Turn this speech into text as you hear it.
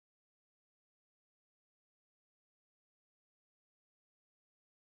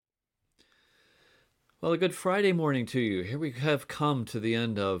Well, a good Friday morning to you. Here we have come to the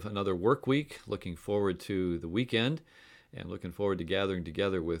end of another work week. Looking forward to the weekend and looking forward to gathering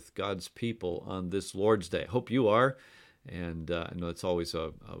together with God's people on this Lord's Day. Hope you are. And I know it's always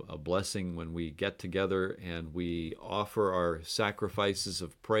a blessing when we get together and we offer our sacrifices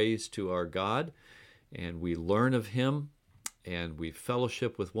of praise to our God and we learn of Him and we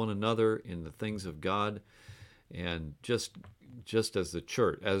fellowship with one another in the things of God. And just as the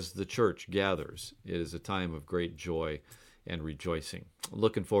church gathers, it is a time of great joy and rejoicing.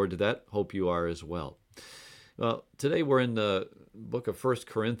 Looking forward to that. Hope you are as well. Well, today we're in the book of 1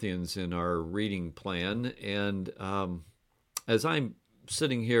 Corinthians in our reading plan, and as I'm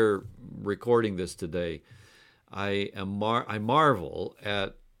sitting here recording this today, I marvel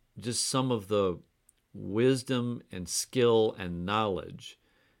at just some of the wisdom and skill and knowledge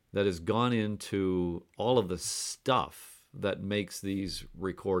that has gone into all of the stuff that makes these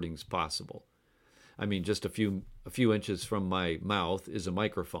recordings possible. I mean, just a few inches from my mouth is a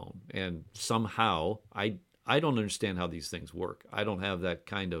microphone, and somehow I don't understand how these things work. I don't have that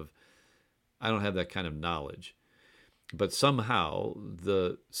kind of knowledge. But somehow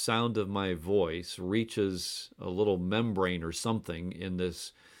the sound of my voice reaches a little membrane or something in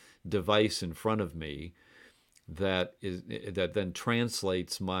this device in front of me that then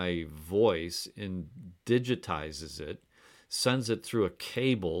translates my voice and digitizes it, sends it through a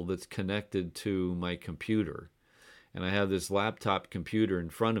cable that's connected to my computer. And I have this laptop computer in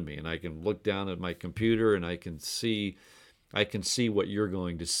front of me, and I can look down at my computer and I can see what you're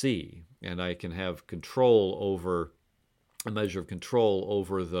going to see, and I can have a measure of control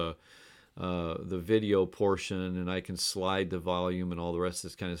over the video portion, and I can slide the volume and all the rest of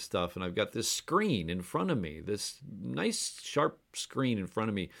this kind of stuff. And I've got this screen in front of me, this nice sharp screen in front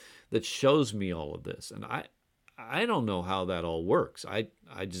of me that shows me all of this. And I don't know how that all works. I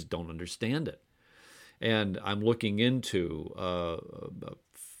just don't understand it. And I'm looking into a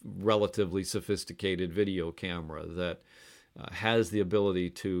relatively sophisticated video camera that has the ability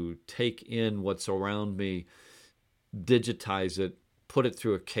to take in what's around me, digitize it, put it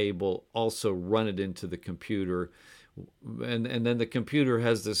through a cable, also run it into the computer. And then the computer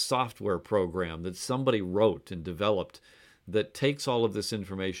has this software program that somebody wrote and developed that takes all of this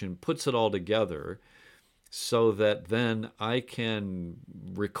information, puts it all together so that then I can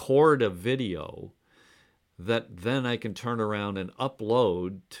record a video that then I can turn around and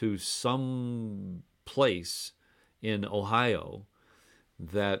upload to some place in Ohio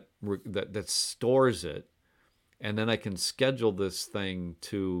that stores it. And then I can schedule this thing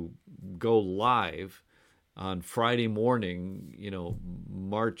to go live on Friday morning,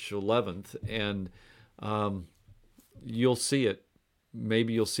 March 11th, and you'll see it.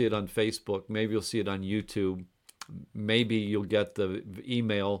 Maybe you'll see it on Facebook. Maybe you'll see it on YouTube. Maybe you'll get the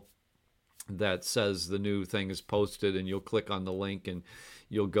email that says the new thing is posted, and you'll click on the link, and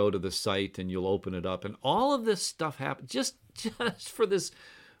you'll go to the site, and you'll open it up. And all of this stuff happens just for this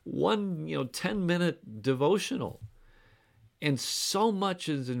one 10-minute devotional, and so much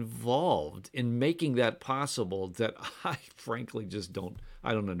is involved in making that possible that I frankly just don't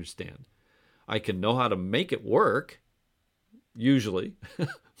understand. I can know how to make it work usually,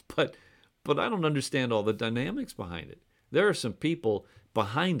 but I don't understand all the dynamics behind it. There are some people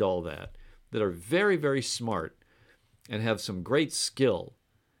behind all that are very, very smart and have some great skill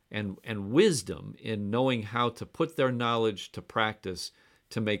and wisdom in knowing how to put their knowledge to practice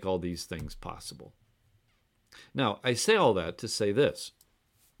to make all these things possible. Now, I say all that to say this.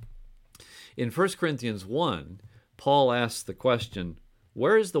 In 1 Corinthians 1, Paul asks the question,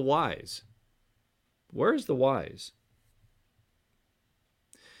 where is the wise? Where is the wise?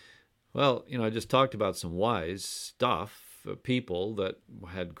 Well, I just talked about some wise stuff, people that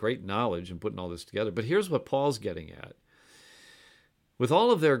had great knowledge in putting all this together. But here's what Paul's getting at. With all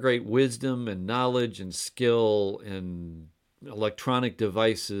of their great wisdom and knowledge and skill and electronic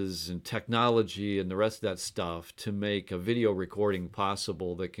devices and technology and the rest of that stuff to make a video recording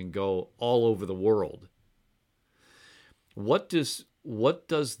possible that can go all over the world, what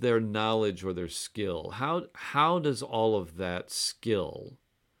does their knowledge or their skill, how does all of that skill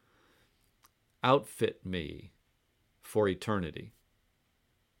outfit me for eternity?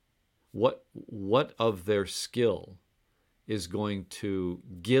 What of their skill is going to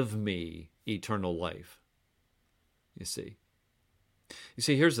give me eternal life? You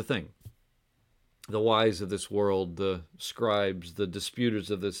see, here's the thing. The wise of this world, the scribes, the disputers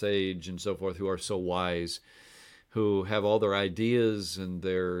of this age, and so forth, who are so wise, who have all their ideas and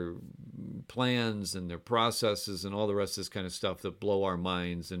their plans and their processes and all the rest of this kind of stuff that blow our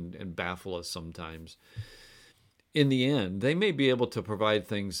minds and baffle us sometimes. In the end, they may be able to provide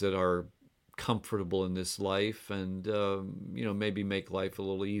things that are comfortable in this life and, maybe make life a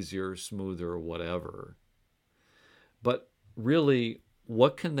little easier, smoother, or whatever. But really,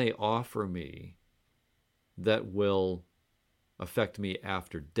 what can they offer me that will affect me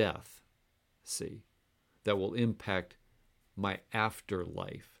after death? See, that will impact my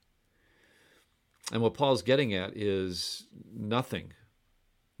afterlife. And what Paul's getting at is nothing.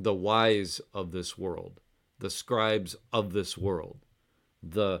 The wise of this world, the scribes of this world,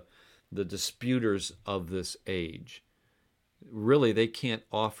 the disputers of this age, really, they can't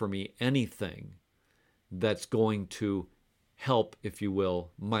offer me anything that's going to help, if you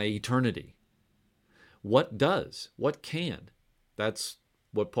will, my eternity. What does? What can? That's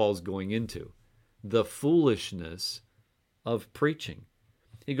what Paul's going into. The foolishness of preaching.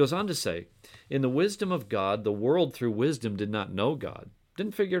 He goes on to say, in the wisdom of God, the world through wisdom did not know God,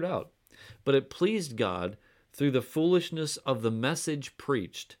 didn't figure it out. But it pleased God through the foolishness of the message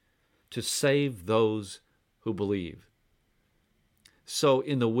preached to save those who believe. So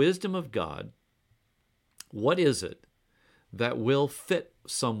in the wisdom of God, what is it that will fit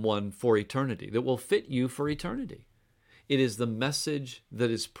someone for eternity, that will fit you for eternity? It is the message that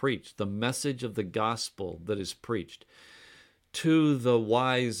is preached, the message of the gospel that is preached to the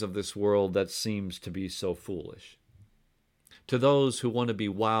wise of this world that seems to be so foolish. To those who want to be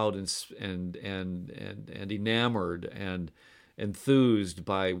wowed and enamored and enthused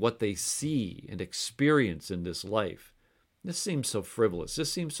by what they see and experience in this life. This seems so frivolous.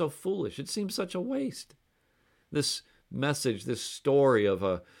 This seems so foolish. It seems such a waste. This message, this story of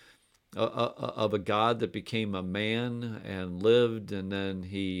a God that became a man and lived, and then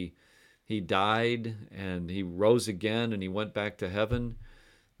he died and he rose again and he went back to heaven.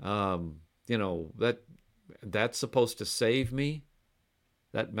 That's supposed to save me.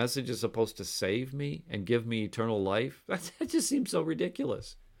 That message is supposed to save me and give me eternal life. That just seems so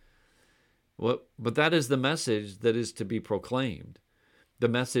ridiculous. Well, but that is the message that is to be proclaimed. The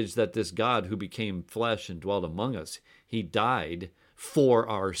message that this God who became flesh and dwelt among us, he died for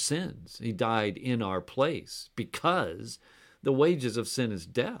our sins. He died in our place because the wages of sin is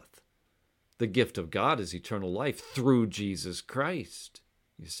death. The gift of God is eternal life through Jesus Christ,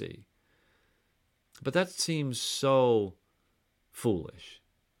 you see. But that seems so foolish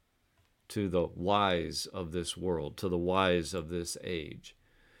to the wise of this world, to the wise of this age.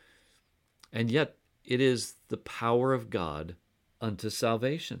 And yet it is the power of God unto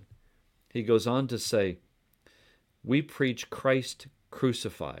salvation. He goes on to say, we preach Christ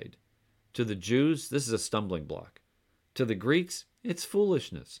crucified. To the Jews, this is a stumbling block. To the Greeks, it's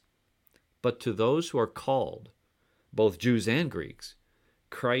foolishness. But to those who are called, both Jews and Greeks,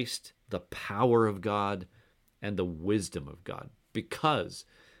 Christ, the power of God and the wisdom of God, because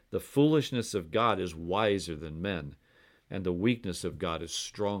the foolishness of God is wiser than men, and the weakness of God is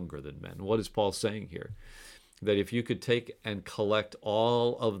stronger than men. What is Paul saying here? That if you could take and collect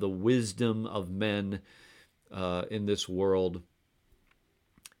all of the wisdom of men in this world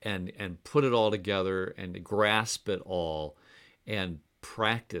and put it all together and grasp it all and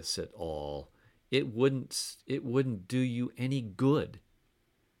practice it all, it wouldn't do you any good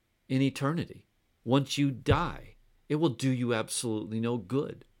in eternity. Once you die, it will do you absolutely no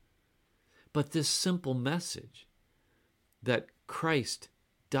good. But this simple message that Christ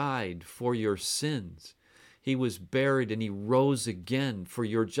died for your sins, he was buried and he rose again for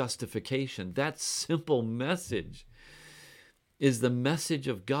your justification, that simple message is the message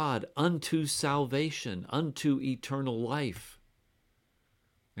of God unto salvation, unto eternal life.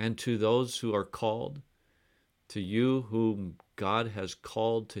 And to those who are called, to you whom God has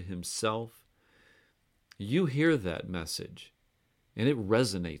called to himself, you hear that message and it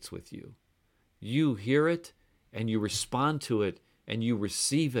resonates with you. You hear it and you respond to it and you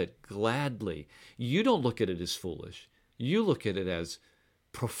receive it gladly. You don't look at it as foolish. You look at it as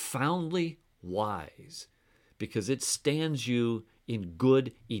profoundly wise because it stands you in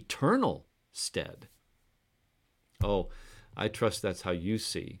good eternal stead. Oh, I trust that's how you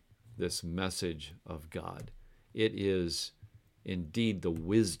see this message of God. It is indeed the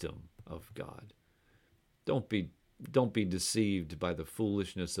wisdom of God. Don't be deceived by the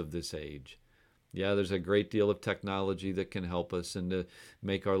foolishness of this age. Yeah, there's a great deal of technology that can help us and to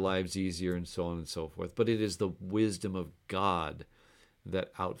make our lives easier and so on and so forth. But it is the wisdom of God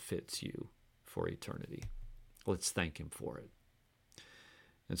that outfits you for eternity. Let's thank him for it.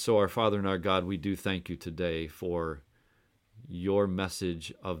 And so, our Father and our God, we do thank you today for your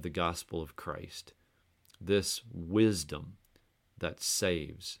message of the gospel of Christ, this wisdom that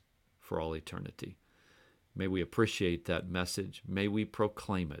saves for all eternity. May we appreciate that message. May we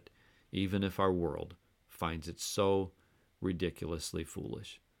proclaim it, even if our world finds it so ridiculously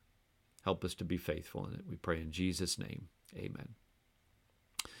foolish. Help us to be faithful in it. We pray in Jesus' name. Amen.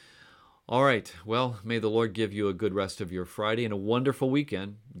 All right. Well, may the Lord give you a good rest of your Friday and a wonderful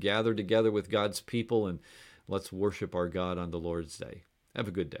weekend. Gather together with God's people and let's worship our God on the Lord's Day. Have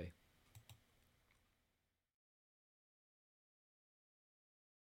a good day.